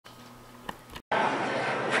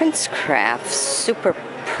Princecraft Super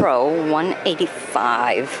Pro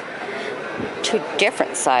 185. Two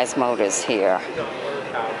different size motors here.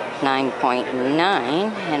 9.9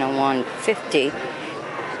 and a 150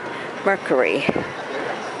 Mercury.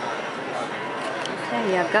 There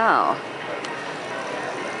you go.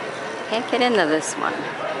 Can't get into this one.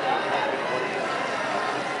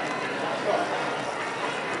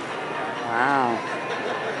 Wow.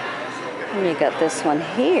 And you got this one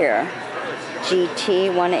here.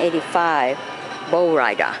 GT 185 Bow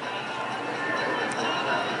Rider.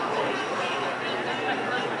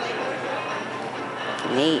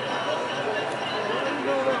 Neat.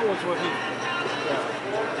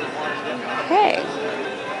 Okay.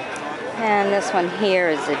 And this one here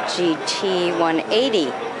is a GT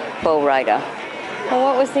 180 Bow Rider. Well,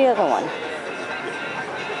 what was the other one?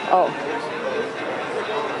 Oh.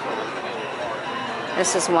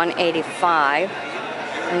 This is 185.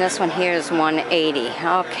 And this one here is 180.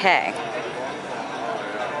 Okay.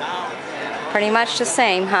 Pretty much the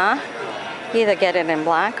same, huh? You either get it in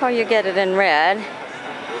black or you get it in red.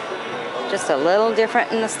 Just a little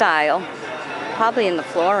different in the style. Probably in the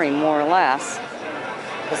flooring more or less.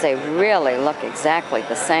 Because they really look exactly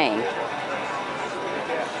the same.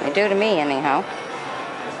 They do to me anyhow.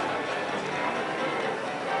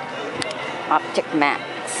 Optic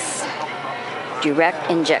Max. Direct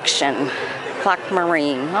injection. Clock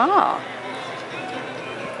Marine. Oh.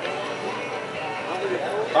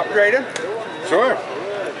 Upgraded? Sure.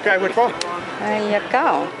 Okay, which one? There you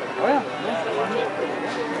go. Well.